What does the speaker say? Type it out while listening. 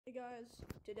Hey guys,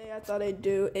 today I thought I'd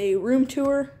do a room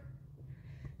tour.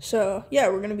 So yeah,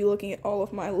 we're going to be looking at all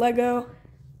of my Lego.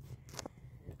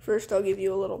 First I'll give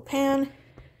you a little pan.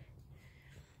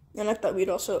 And I thought we'd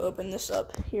also open this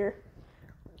up here.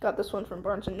 Got this one from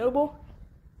Barnes & Noble.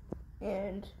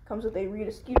 And comes with a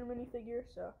Rita Skeeter minifigure,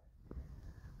 so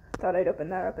thought I'd open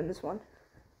that up in this one.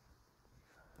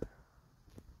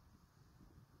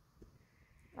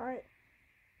 Alright.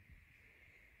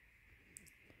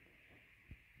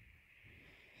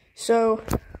 So,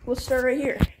 let's start right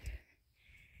here.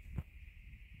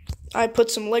 I put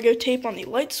some Lego tape on the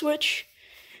light switch,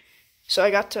 so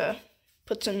I got to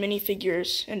put some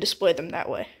minifigures and display them that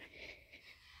way.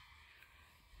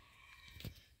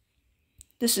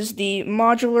 This is the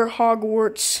Modular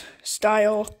Hogwarts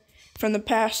style from the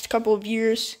past couple of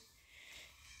years.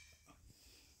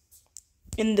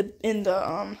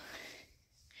 So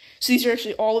these are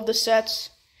actually all of the sets,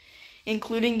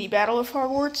 including the Battle of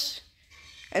Hogwarts.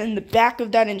 And in the back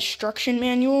of that instruction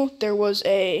manual, there was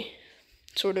a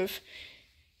sort of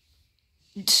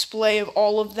display of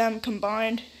all of them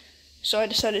combined. So I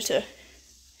decided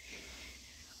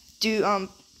to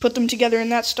put them together in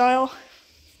that style.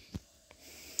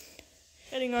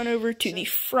 Heading on over to the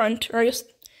front, or I guess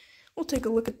we'll take a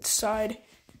look at the side.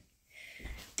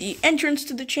 The entrance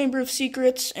to the Chamber of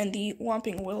Secrets and the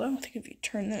Whomping Willow. I think if you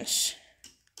turn this,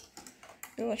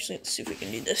 well, actually, let's see if we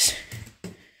can do this.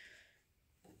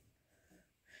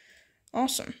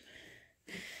 Awesome.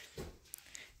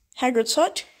 Hagrid's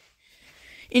hut.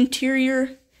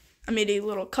 Interior, I made a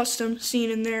little custom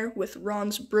scene in there with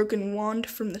Ron's broken wand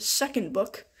from the second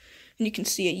book. And you can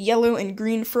see a yellow and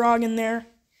green frog in there,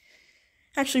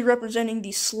 actually representing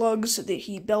the slugs that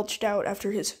he belched out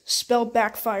after his spell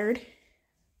backfired.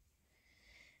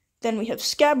 Then we have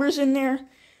Scabbers in there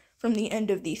from the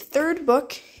end of the third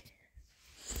book.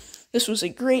 This was a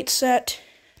great set.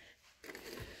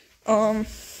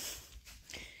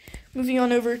 Moving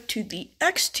on over to the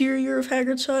exterior of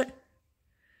Hagrid's hut.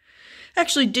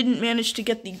 Actually didn't manage to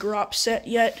get the Grop set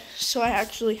yet, so I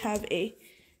actually have a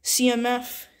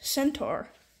CMF centaur.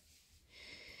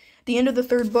 At the end of the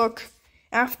third book,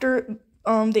 after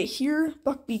they hear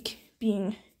Buckbeak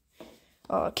being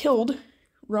killed,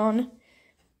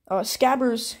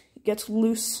 Scabbers gets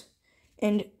loose,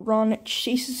 and Ron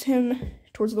chases him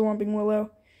towards the Whomping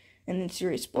Willow, and then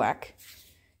Sirius Black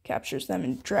captures them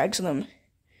and drags them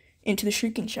into the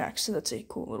Shrieking Shack, so that's a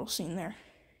cool little scene there.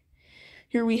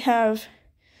 Here we have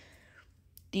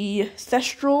the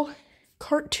Thestral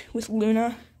cart with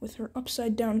Luna with her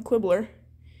upside-down Quibbler,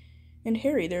 and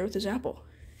Harry there with his apple.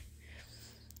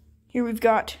 Here we've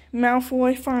got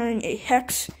Malfoy firing a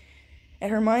hex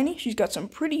at Hermione. She's got some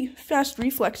pretty fast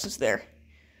reflexes there.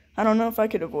 I don't know if I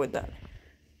could avoid that.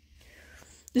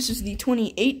 This is the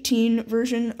 2018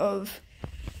 version of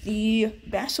the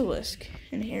Basilisk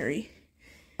and Harry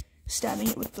stabbing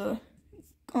it with the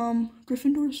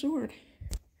Gryffindor sword.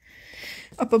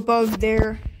 Up above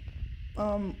there,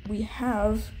 we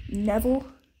have Neville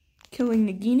killing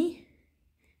Nagini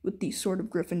with the Sword of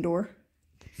Gryffindor,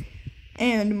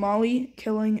 and Molly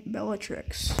killing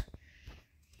Bellatrix.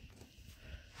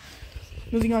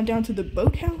 Moving on down to the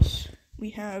boathouse, we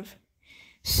have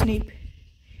Snape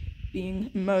being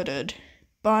murdered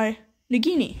by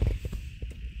Nagini.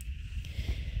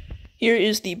 Here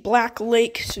is the Black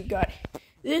Lake. So we've got,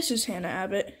 this is Hannah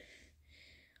Abbott.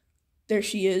 There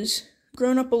she is,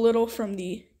 grown up a little from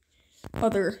the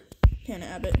other Hannah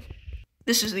Abbott.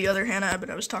 This is the other Hannah Abbott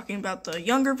I was talking about, the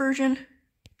younger version.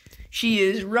 She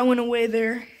is rowing away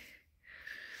there.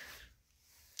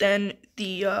 Then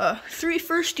the 3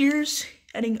 first years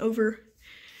heading over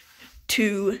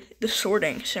to the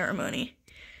sorting ceremony.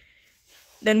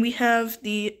 Then we have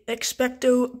the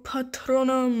Expecto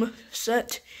Patronum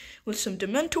set with some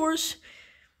Dementors,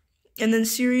 and then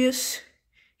Sirius,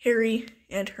 Harry,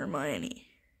 and Hermione.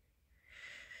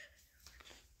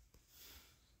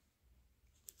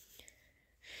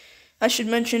 I should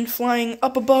mention, flying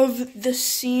up above this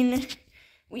scene,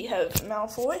 we have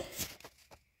Malfoy.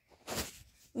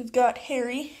 We've got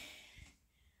Harry.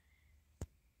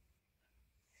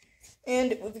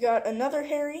 And we've got another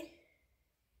Harry.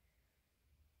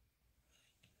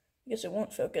 I guess it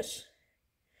won't focus.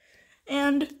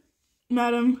 And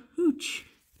Madame Hooch.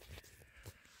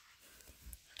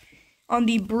 On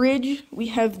the bridge, we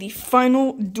have the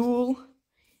final duel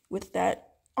with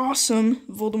that awesome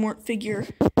Voldemort figure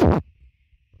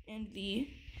and the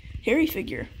Harry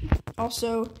figure.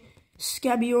 Also,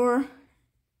 Scabior.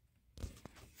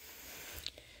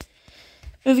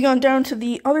 Moving on down to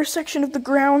the other section of the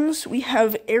grounds, we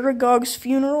have Aragog's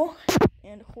funeral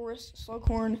and Horace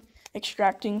Slughorn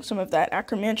extracting some of that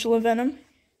Acromantula venom.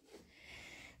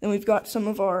 Then we've got some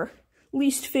of our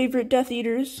least favorite Death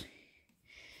Eaters.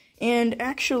 And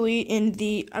actually, in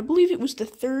I believe it was the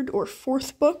 3rd or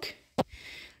 4th book,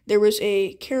 there was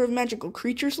a Care of Magical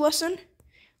Creatures lesson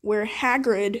where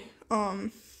Hagrid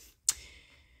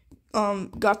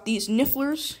got these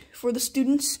nifflers for the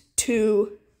students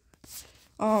to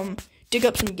dig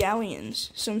up some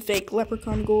galleons, some fake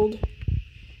leprechaun gold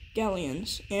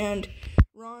galleons, and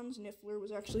Ron's niffler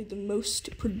was actually the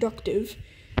most productive,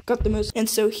 got the most, and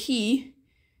so he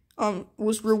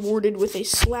was rewarded with a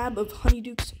slab of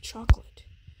Honeydukes chocolate.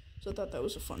 So I thought that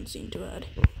was a fun scene to add.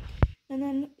 And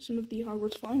then some of the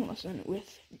Hogwarts flying lesson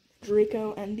with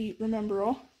Draco and the Remember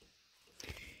All.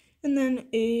 And then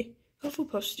a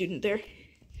Hufflepuff student there.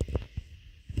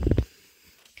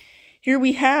 Here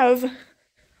we have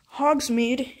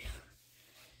Hogsmeade.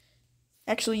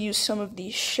 Actually used some of the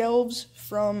shelves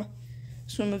from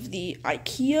some of the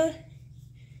IKEA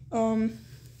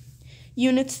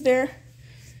units there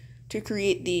to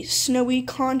create the snowy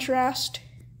contrast.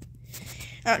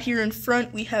 Out here in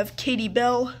front we have Katie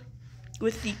Bell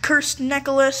with the cursed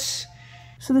necklace.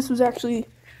 So this was actually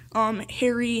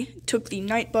Harry took the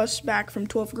night bus back from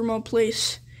 12 Grimmauld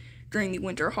Place during the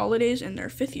winter holidays in their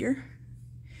 5th year.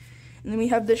 And then we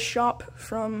have this shop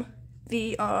from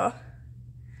the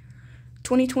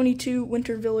 2022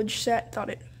 Winter Village set. Thought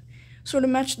it sort of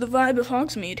matched the vibe of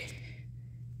Hogsmeade.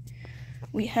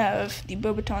 We have the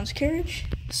Beauxbatons carriage,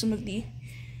 some of the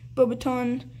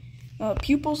Beauxbaton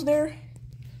pupils there.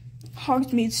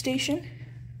 Hogsmeade Station.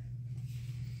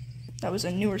 That was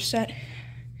a newer set.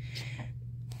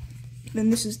 Then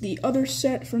this is the other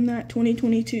set from that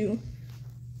 2022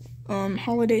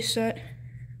 holiday set.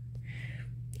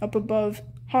 Up above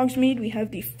Hogsmeade, we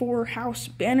have the 4-house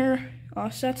banner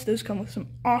sets. Those come with some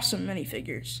awesome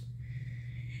minifigures.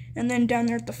 And then down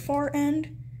there at the far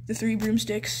end, the 3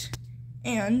 broomsticks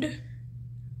and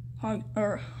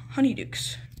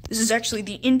Honeydukes. This is actually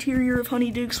the interior of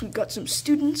Honeydukes. We've got some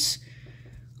students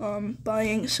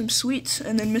buying some sweets,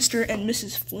 and then Mr. and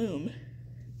Mrs. Flume.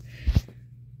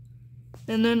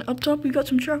 And then up top, we've got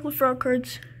some chocolate frog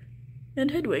cards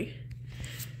and Hedwig.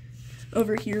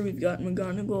 Over here, we've got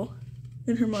McGonagall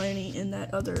and Hermione in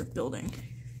that other building.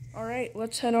 Alright,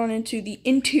 let's head on into the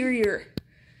interior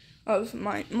of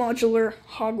my modular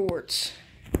Hogwarts.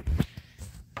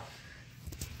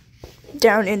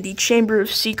 Down in the Chamber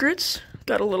of Secrets,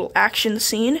 got a little action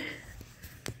scene.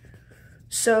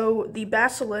 So, the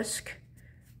basilisk,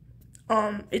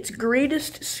 its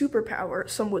greatest superpower,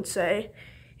 some would say,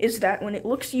 is that when it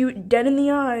looks you dead in the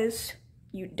eyes,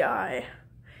 you die.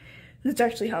 That's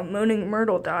actually how Moaning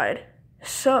Myrtle died.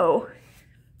 So,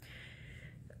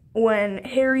 when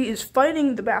Harry is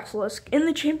fighting the basilisk in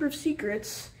the Chamber of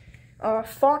Secrets,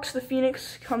 Fawkes the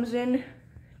Phoenix comes in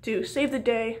to save the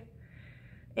day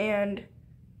and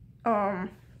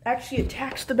actually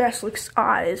attacks the basilisk's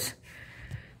eyes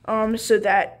so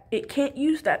that it can't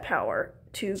use that power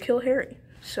to kill Harry.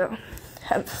 So,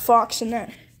 have Fawkes in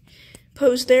that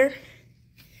pose there.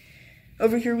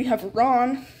 Over here we have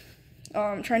Ron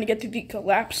trying to get through the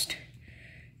collapsed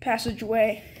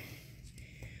passageway,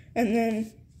 and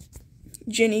then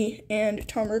Ginny and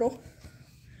Tom Riddle.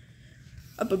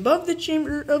 Up above the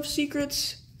Chamber of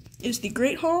Secrets is the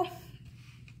Great Hall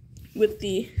with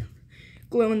the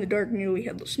glow-in-the-dark nearly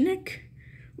headless Nick.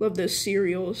 Love those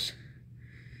cereals.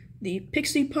 The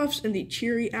Pixie Puffs and the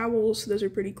Cheery Owls, those are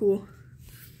pretty cool.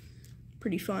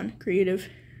 Pretty fun, creative.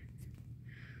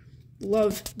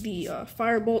 Love the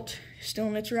Firebolt, still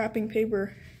in its wrapping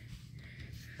paper.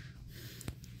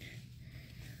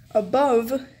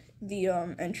 Above the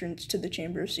entrance to the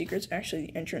Chamber of Secrets, actually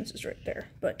the entrance is right there,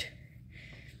 but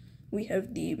we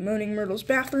have the Moaning Myrtle's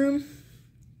bathroom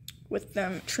with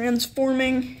them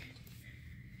transforming.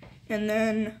 And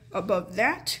then above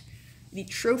that, the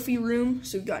trophy room.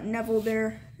 So we've got Neville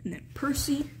there, and then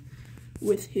Percy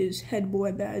with his head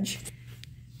boy badge.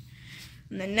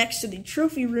 And then next to the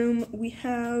trophy room, we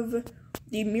have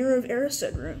the Mirror of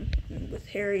Erised room, with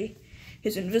Harry,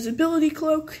 his invisibility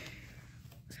cloak,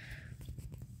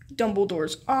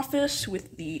 Dumbledore's office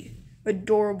with the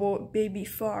adorable baby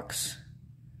Fawkes.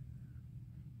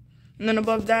 And then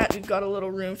above that, we've got a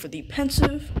little room for the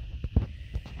pensive.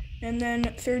 And then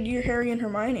 3rd year Harry and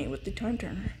Hermione with the time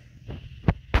turner.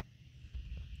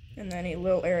 And then a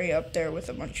little area up there with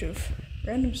a bunch of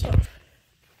random stuff.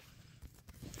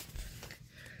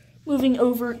 Moving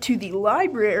over to the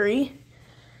library,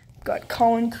 got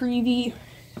Colin Creevey,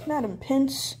 Madam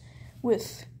Pince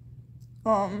with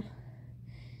a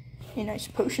nice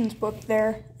potions book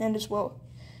there, and as well,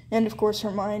 and of course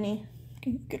Hermione.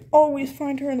 You can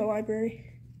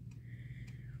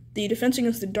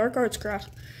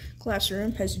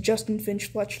classroom has Justin Finch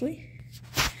Fletchley,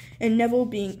 and Neville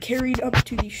being carried up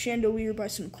to the chandelier by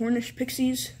some Cornish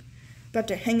pixies, about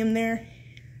to hang him there.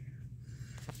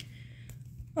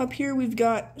 Up here we've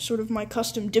got sort of my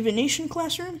custom divination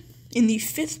classroom. In the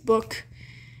 5th book,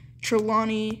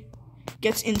 Trelawney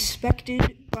gets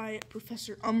inspected by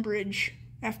Professor Umbridge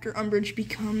after Umbridge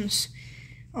becomes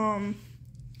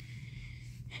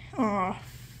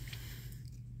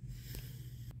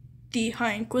the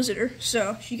High Inquisitor.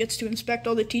 So she gets to inspect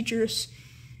all the teachers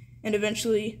and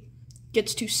eventually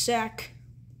gets to sack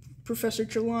Professor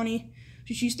Trelawney.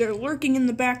 So she's there lurking in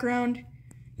the background.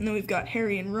 And then we've got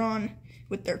Harry and Ron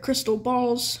with their crystal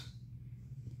balls.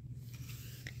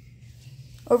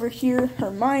 Over here,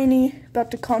 Hermione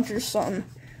about to conjure some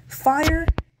fire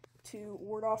to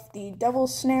ward off the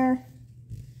Devil's Snare.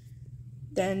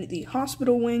 Then the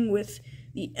hospital wing with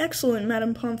the excellent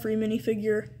Madame Pomfrey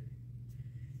minifigure.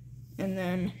 And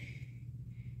then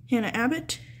Hannah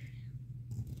Abbott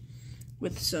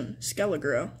with some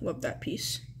Skelegro. Love that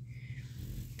piece.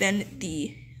 Then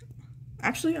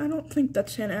actually, I don't think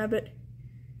that's Hannah Abbott.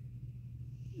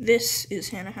 This is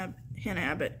Hannah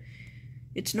Abbott.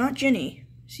 It's not Ginny.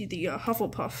 See the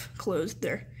Hufflepuff clothes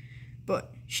there.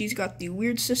 But she's got the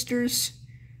Weird Sisters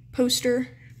poster.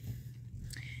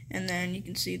 And then you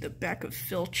can see the back of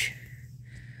Filch.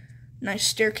 Nice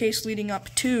staircase leading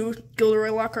up to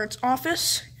Gilderoy Lockhart's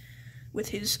office with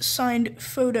his signed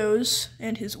photos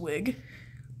and his wig.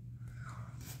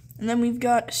 And then we've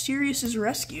got Sirius's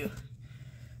rescue.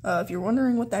 If you're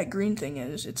wondering what that green thing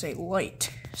is, it's a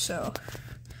light. So,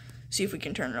 see if we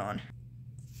can turn it on.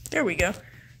 There we go.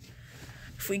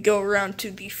 If we go around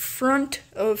to the front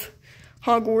of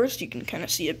Hogwarts, you can kind of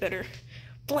see it better.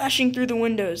 Flashing through the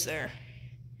windows there.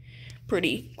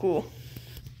 Pretty cool.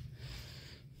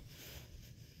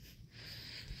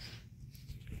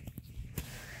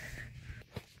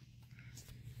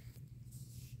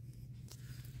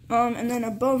 And then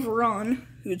above Ron,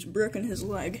 who's broken his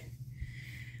leg,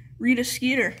 Rita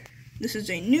Skeeter. This is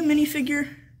a new minifigure,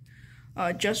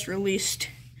 just released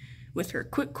with her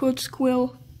Quick Quotes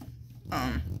quill.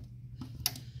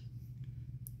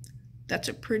 That's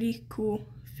a pretty cool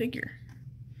figure.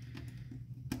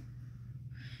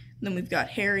 Then we've got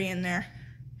Harry in there,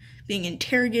 being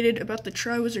interrogated about the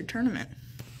Triwizard Tournament.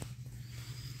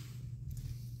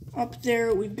 Up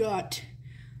there we've got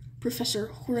Professor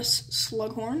Horace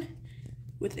Slughorn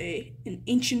with an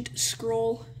ancient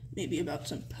scroll, maybe about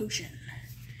some potion.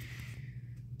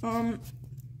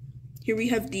 Here we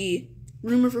have the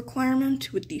Room of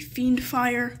Requirement with the Fiend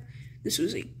Fire. This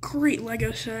was a great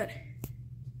Lego set.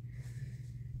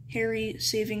 Harry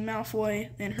saving Malfoy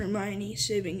and Hermione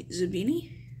saving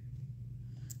Zabini.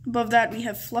 Above that we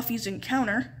have Fluffy's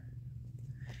Encounter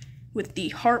with the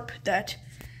harp that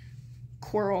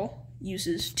Quirrell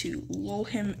uses to lull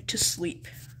him to sleep.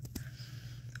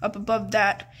 Up above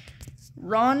that,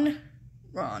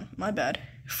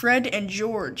 Fred and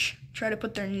George try to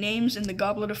put their names in the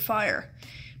Goblet of Fire,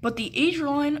 but the age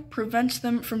line prevents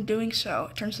them from doing so.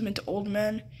 It turns them into old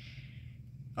men,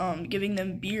 giving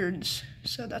them beards,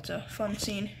 so that's a fun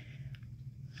scene.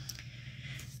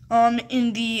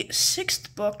 In the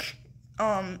 6th book,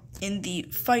 in the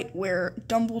fight where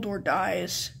Dumbledore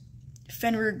dies,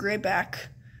 Fenrir Greyback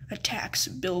attacks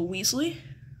Bill Weasley.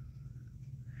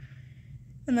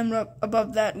 And then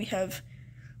above that we have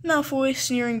Malfoy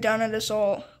sneering down at us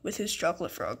all with his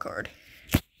chocolate frog card.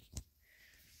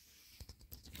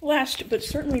 Last, but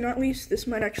certainly not least, this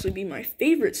might actually be my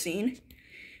favorite scene.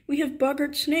 We have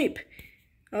Boggart Snape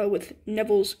with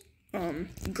Neville's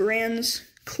Grand's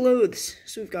clothes.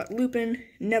 So we've got Lupin,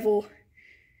 Neville,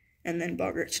 and then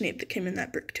Boggart Snape that came in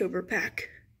that Bricktober pack.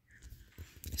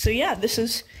 So yeah, this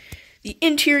is the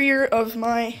interior of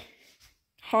my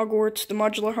Hogwarts, the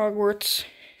Modular Hogwarts.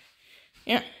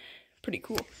 Yeah, pretty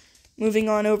cool. Moving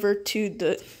on over to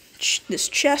this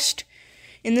chest.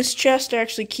 In this chest, I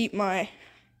actually keep my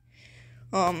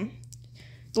the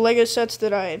Lego sets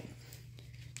that I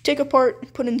take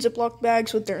apart, put in Ziploc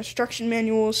bags with their instruction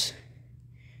manuals.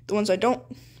 The ones I don't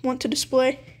want to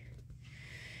display.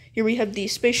 Here we have the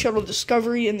Space Shuttle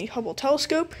Discovery and the Hubble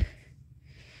Telescope.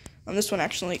 And this one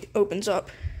actually opens up.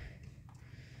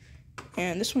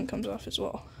 And this one comes off as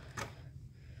well.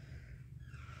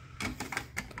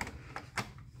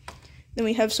 Then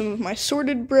we have some of my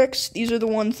sorted bricks. These are the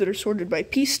ones that are sorted by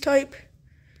piece type.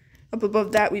 Up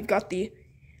above that, we've got the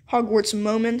Hogwarts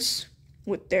Moments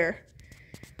with their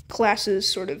classes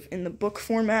sort of in the book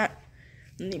format.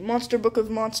 And the Monster Book of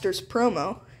Monsters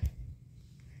promo.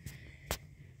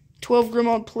 12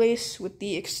 Grimmauld Place with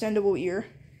the extendable ear.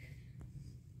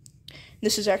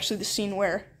 This is actually the scene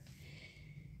where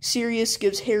Sirius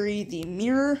gives Harry the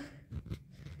mirror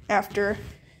after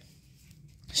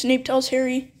Snape tells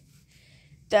Harry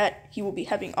that he will be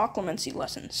having occlumency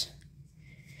lessons.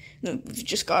 We've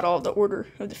just got all the Order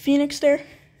of the Phoenix there.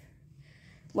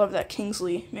 Love that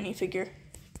Kingsley minifigure.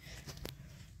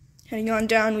 Heading on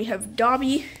down, we have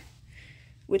Dobby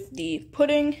with the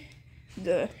pudding,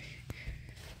 the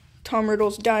Tom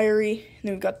Riddle's diary, and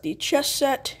then we've got the chess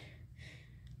set,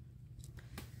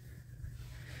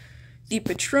 the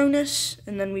Patronus,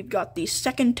 and then we've got the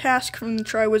second task from the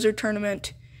Triwizard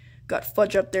Tournament. Got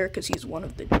Fudge up there because he's one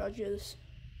of the judges.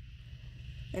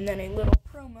 And then a little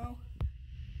promo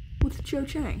with Cho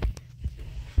Chang.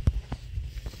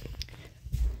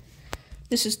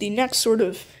 This is the next sort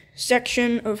of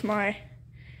section of my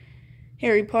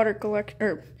Harry Potter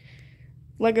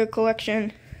Lego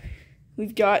collection.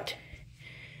 We've got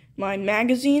my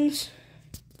magazines.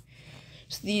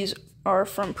 So these are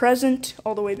from present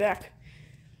all the way back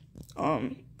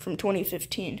from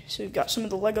 2015. So we've got some of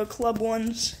the Lego Club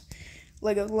ones,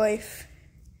 Lego Life,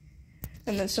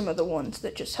 and then some of the ones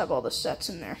that just have all the sets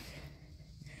in there.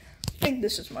 I think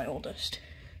this is my oldest,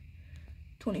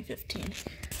 2015.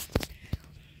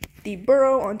 The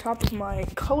burrow on top of my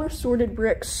color-sorted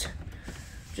bricks.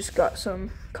 Just got some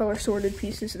color-sorted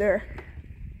pieces there.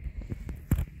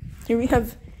 Here we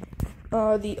have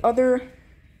the other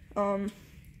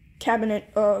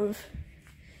cabinet of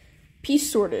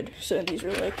piece-sorted. So these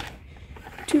are like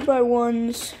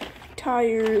 2x1s,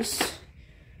 tires,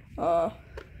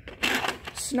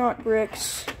 snot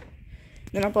bricks.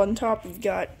 Then up on top we've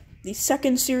got the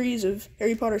second series of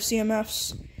Harry Potter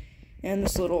CMFs and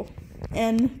this little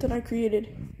N that I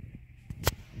created.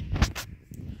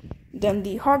 Then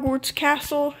the Hogwarts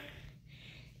Castle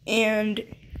and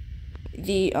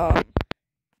the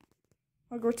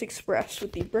Hogwarts Express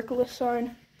with the Brickless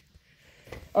sign.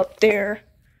 Up there,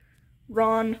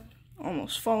 Ron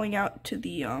almost falling out to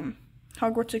the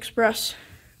Hogwarts Express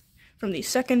from the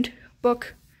second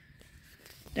book.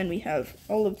 Then we have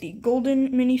all of the golden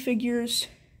minifigures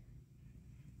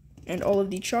and all of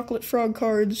the chocolate frog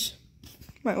cards,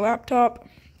 my laptop,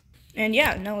 and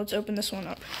yeah, now let's open this one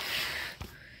up.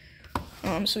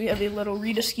 So we have a little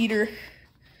Rita Skeeter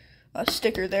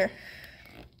sticker there.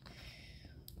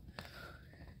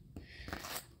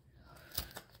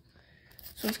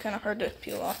 So it's kind of hard to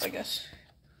peel off, I guess.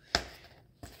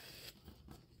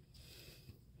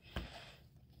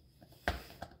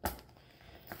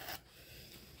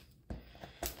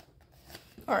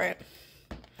 Alright.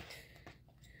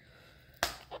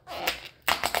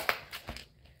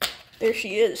 There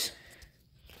she is.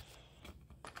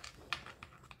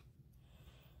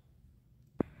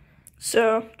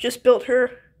 So, just built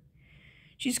her.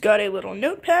 She's got a little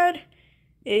notepad,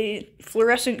 a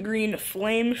fluorescent green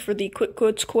flame for the Quick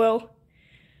Quotes quill,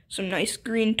 some nice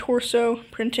green torso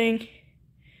printing. You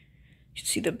can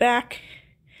see the back,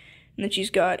 and then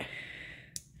she's got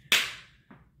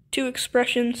two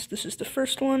expressions. This is the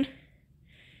first one,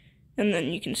 and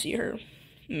then you can see her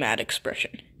mad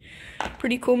expression.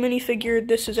 Pretty cool minifigure.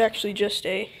 This is actually just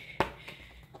a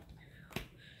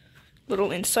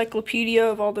little encyclopedia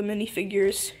of all the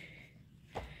minifigures.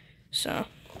 So,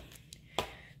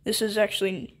 this is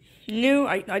actually new.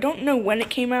 I don't know when it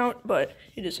came out, but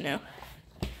it is new.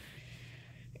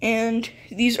 And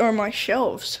these are my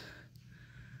shelves.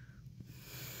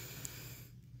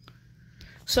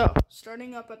 So,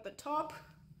 starting up at the top,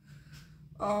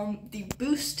 the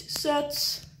Boost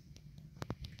sets.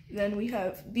 Then we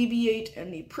have BB-8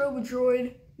 and the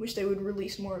Probodroid. Wish they would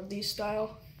release more of these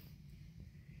style.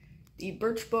 The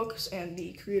Birch Books and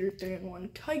the Creator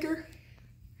 3-in-1 Tiger.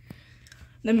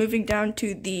 Then moving down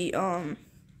to the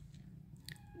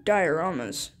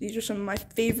dioramas. These are some of my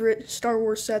favorite Star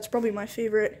Wars sets, probably my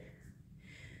favorite.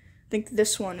 I think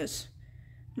this one is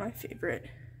my favorite,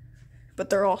 but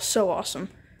they're all so awesome.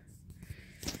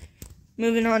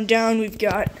 Moving on down, we've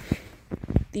got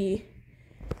the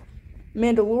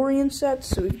Mandalorian sets.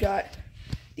 So we've got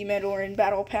the Mandalorian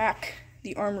Battle Pack,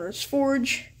 the Armorer's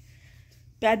Forge,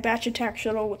 Bad Batch Attack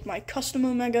Shuttle with my custom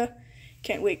Omega.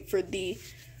 Can't wait for the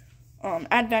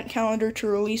Advent calendar to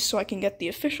release so I can get the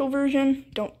official version.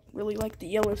 Don't really like the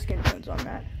yellow skin tones on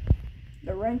that.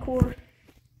 The Rancor,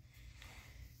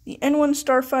 the N1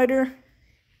 Starfighter,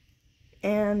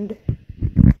 and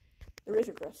the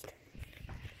Razor Crest.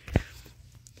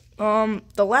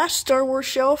 The last Star Wars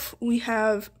shelf, we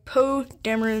have Poe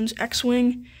Dameron's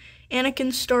X-Wing,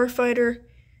 Anakin's Starfighter,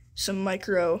 some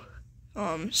micro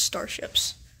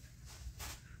starships.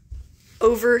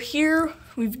 Over here,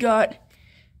 we've got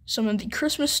some of the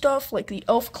Christmas stuff, like the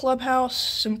Elf Clubhouse,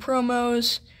 some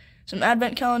promos, some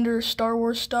Advent calendar, Star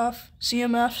Wars stuff,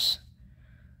 CMFs.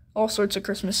 all sorts of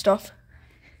Christmas stuff.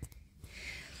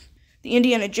 The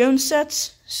Indiana Jones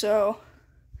sets, so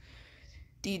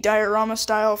the diorama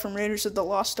style from Raiders of the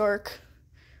Lost Ark,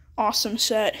 awesome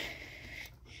set.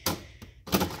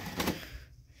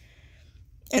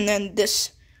 And then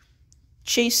this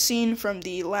chase scene from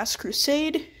the Last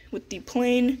Crusade with the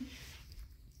plane.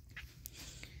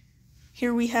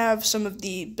 Here we have some of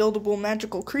the buildable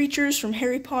magical creatures from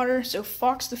Harry Potter, so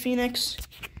Fawkes the Phoenix,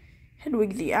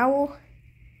 Hedwig the Owl,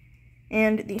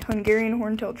 and the Hungarian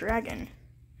Horntail Dragon.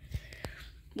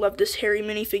 Love this Harry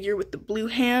minifigure with the blue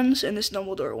hands, and this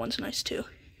Dumbledore one's nice too.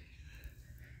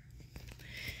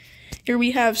 Here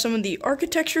we have some of the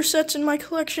architecture sets in my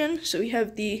collection. So we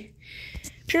have the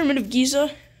Pyramid of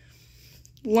Giza,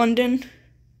 London,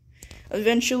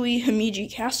 eventually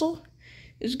Himeji Castle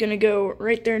is going to go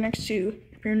right there next to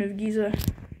Pyramid of Giza.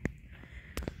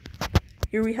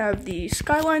 Here we have the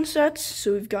skyline sets.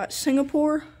 So we've got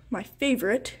Singapore, my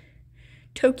favorite,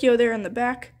 Tokyo there in the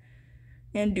back,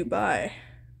 and Dubai.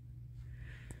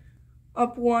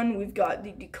 Up one, we've got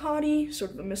the Ducati,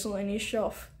 sort of a miscellaneous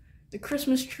shelf, the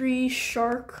Christmas tree,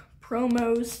 shark,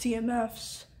 promos,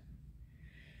 CMFs,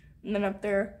 and then up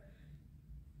there,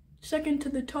 second to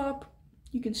the top,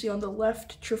 you can see on the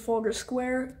left, Trafalgar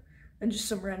Square, and just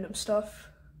some random stuff.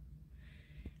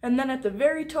 And then at the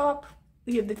very top,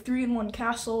 we have the 3-in-1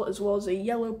 castle, as well as a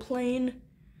yellow plane,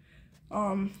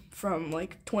 from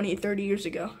like 20, 30 years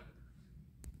ago.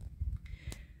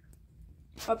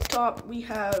 Up top, we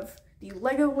have the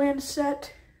Legoland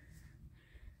set,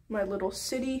 My Little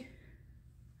City,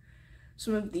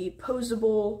 some of the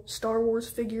posable Star Wars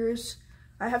figures.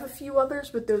 I have a few others,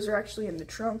 but those are actually in the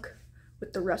trunk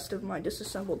with the rest of my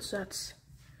disassembled sets.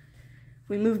 If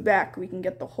we move back, we can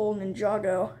get the whole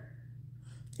Ninjago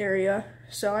area.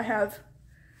 So I have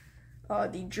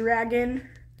the dragon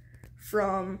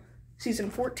from season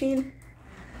 14,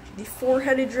 the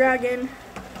 4-headed dragon,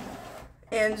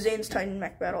 and Zane's Titan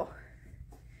Mech Battle.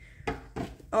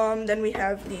 Then we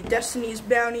have the Destiny's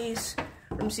Bounties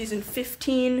from season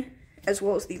 15, as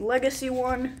well as the Legacy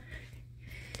one,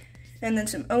 and then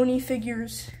some Oni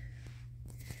figures.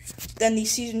 Then the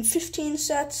season 15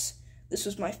 sets. This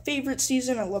was my favorite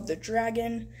season. I love the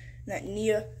dragon. That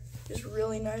Nia is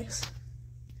really nice.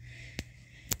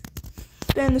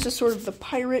 Then this is sort of the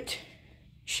pirate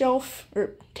shelf,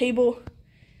 or table.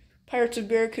 Pirates of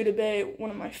Barracuda Bay,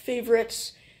 one of my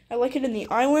favorites. I like it in the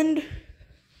island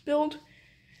build.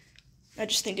 I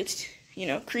just think it's,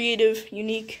 creative,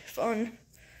 unique, fun.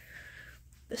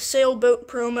 The sailboat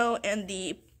promo and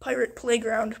the pirate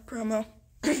playground promo.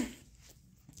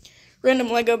 Random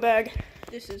Lego bag.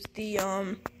 This is the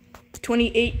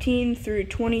 2018 through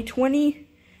 2020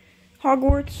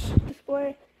 Hogwarts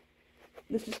display.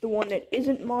 This is the one that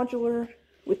isn't modular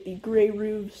with the gray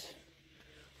roofs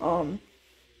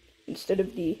instead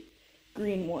of the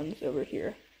green ones over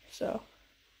here. So,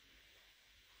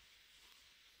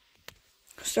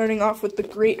 starting off with the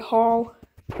Great Hall,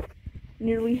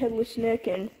 nearly headless Nick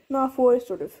and Malfoy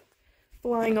sort of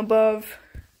flying above.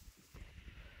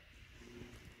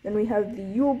 Then we have the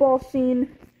Yule Ball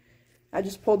scene. I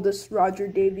just pulled this Roger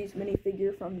Davies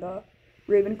minifigure from the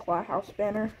Ravenclaw House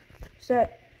banner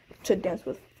set to Dance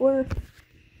with Fleur.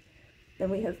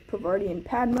 Then we have Pavarti and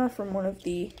Padma from one of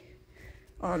the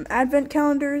advent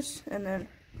calendars, and then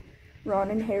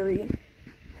Ron and Harry.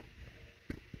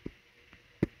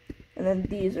 And then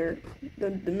these are, the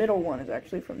middle one is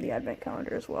actually from the advent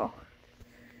calendar as well.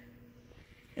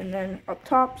 And then up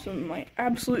top, some of my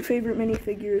absolute favorite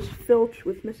minifigures, Filch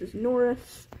with Mrs.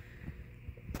 Norris,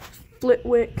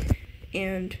 Flitwick,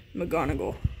 and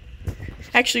McGonagall.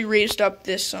 I actually raised up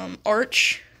this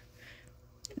arch.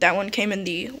 That one came in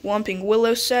the Whomping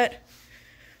Willow set,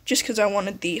 just because I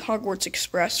wanted the Hogwarts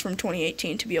Express from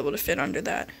 2018 to be able to fit under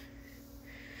that.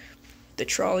 The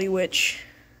Trolley Witch.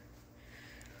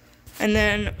 And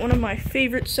then one of my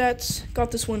favorite sets,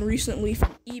 got this one recently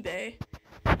from eBay.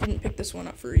 Didn't pick this one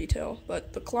up for retail,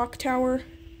 but the Clock Tower.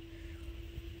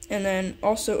 And then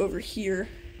also over here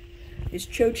is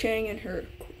Cho Chang in her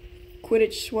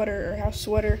Quidditch sweater or house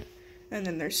sweater. And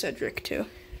then there's Cedric too.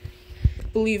 I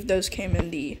believe those came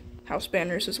in the house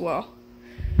banners as well.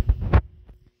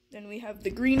 Then we have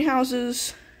the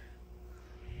greenhouses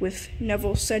with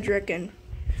Neville, Cedric, and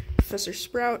Professor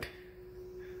Sprout.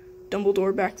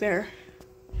 Dumbledore back there.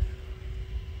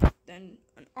 Then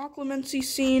an occlumency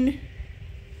scene.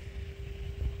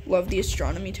 Love the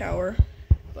astronomy tower,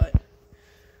 but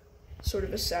sort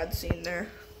of a sad scene there.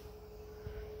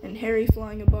 And Harry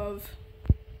flying above.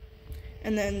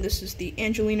 And then this is the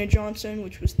Angelina Johnson,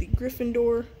 which was the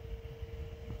Gryffindor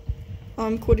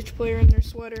Quidditch player in their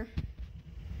sweater.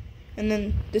 And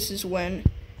then this is when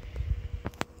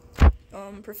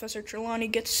Professor Trelawney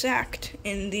gets sacked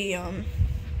in the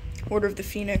Order of the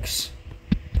Phoenix.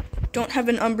 Don't have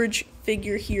an Umbridge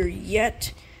figure here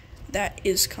yet. That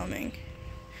is coming.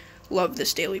 Love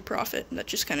this Daily Prophet. That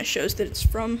just kind of shows that it's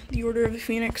from the Order of the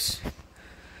Phoenix.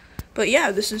 But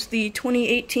yeah, this is the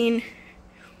 2018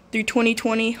 through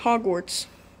 2020 Hogwarts.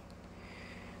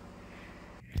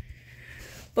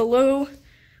 Below,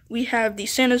 we have the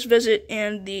Santa's Visit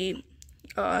and the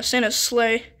Santa's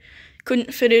Sleigh.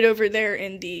 Couldn't fit it over there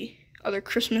in the other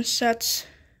Christmas sets.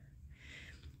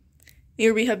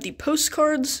 Here we have the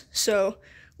postcards, so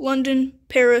London,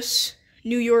 Paris,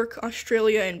 New York,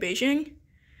 Australia, and Beijing. And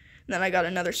then I got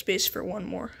another space for one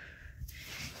more.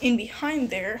 In behind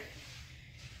there,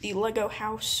 the Lego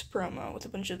house promo with a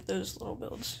bunch of those little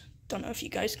builds. Don't know if you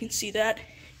guys can see that.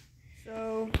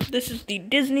 So this is the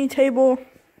Disney table.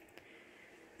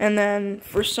 And then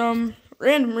for some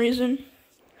random reason,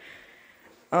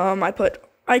 I put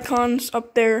icons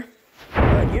up there.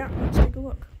 But yeah, let's take a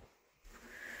look.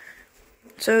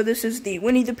 So this is the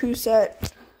Winnie the Pooh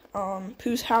set,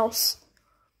 Pooh's house.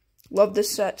 Love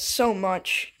this set so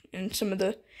much, and some of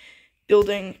the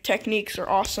building techniques are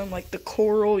awesome, like the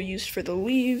coral used for the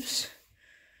leaves,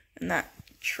 and that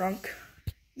trunk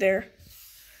there.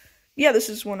 Yeah, this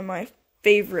is one of my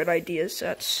favorite idea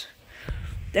sets.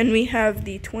 Then we have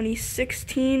the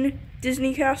 2016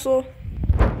 Disney Castle.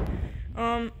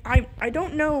 I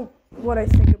don't know what I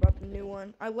think about the new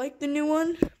one. I like the new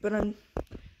one, but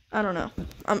I don't know.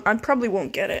 I probably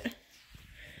won't get it.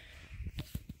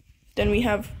 Then we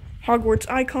have Hogwarts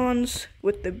icons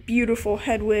with the beautiful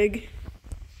Hedwig.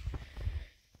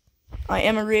 I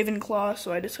am a Ravenclaw,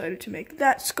 so I decided to make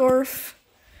that scarf.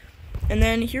 And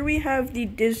then here we have the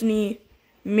Disney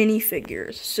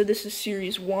minifigures. So this is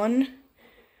Series 1,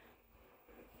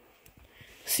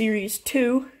 Series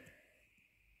 2,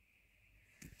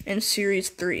 and Series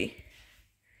 3.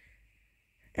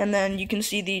 And then you can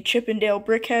see the Chippendale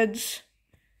brickheads,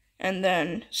 and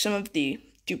then some of the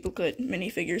duplicate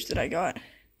minifigures that I got.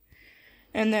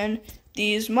 And then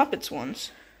these Muppets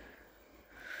ones.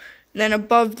 And then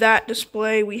above that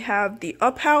display, we have the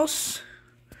Up House.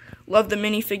 Love the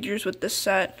minifigures with this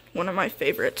set, one of my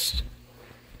favorites.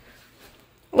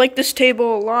 I like this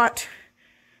table a lot.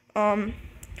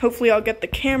 Hopefully I'll get the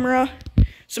camera,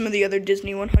 some of the other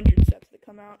Disney 100 sets that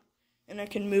come out, and I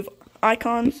can move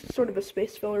icons, sort of a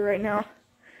space filler right now.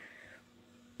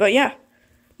 But yeah,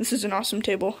 this is an awesome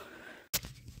table.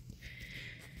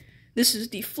 This is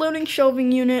the floating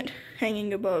shelving unit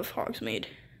hanging above Hogsmeade.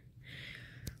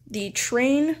 The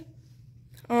train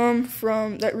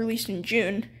from that released in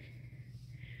June,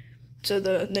 so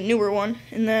the newer one,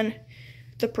 and then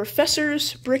the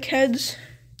professor's brickheads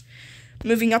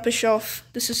moving up a shelf.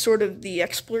 This is sort of the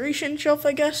exploration shelf,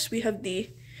 I guess. We have the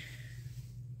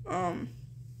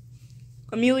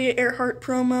Amelia Earhart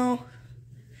promo,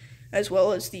 as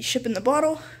well as the ship in the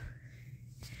bottle,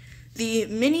 the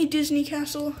mini Disney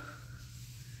castle,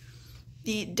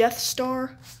 the Death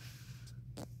Star,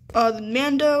 the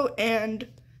Mando and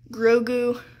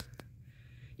Grogu,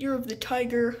 Year of the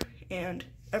Tiger, and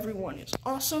Everyone is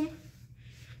Awesome,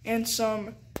 and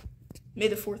some May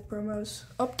the 4th promos.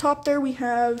 Up top there we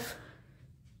have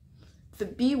the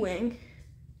B-Wing,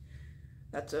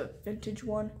 that's a vintage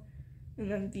one, and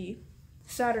then the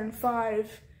Saturn V,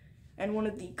 and one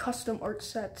of the custom art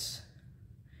sets,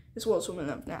 as well as Women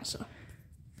of NASA.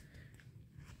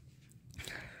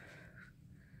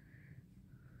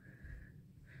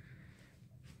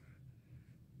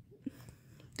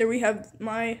 There we have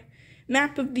my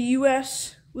map of the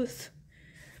US with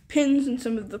pins and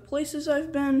some of the places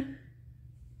I've been.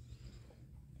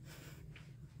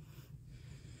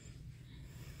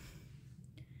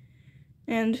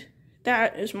 And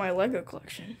that is my Lego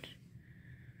collection.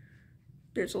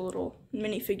 There's a little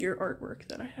minifigure artwork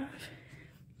that I have.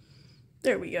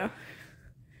 There we go.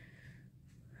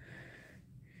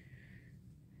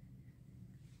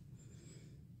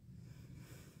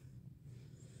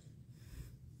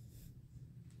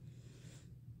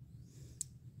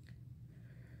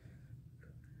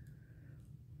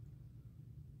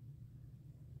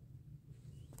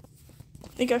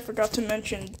 I think I forgot to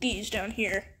mention these down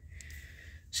here.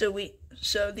 So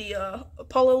the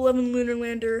Apollo 11 lunar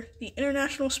lander, the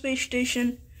International Space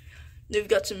Station, they've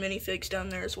got some minifigs down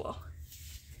there as well.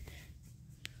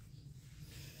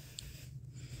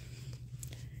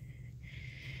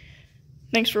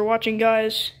 Thanks for watching,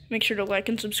 guys. Make sure to like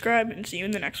and subscribe, and see you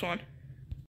in the next one.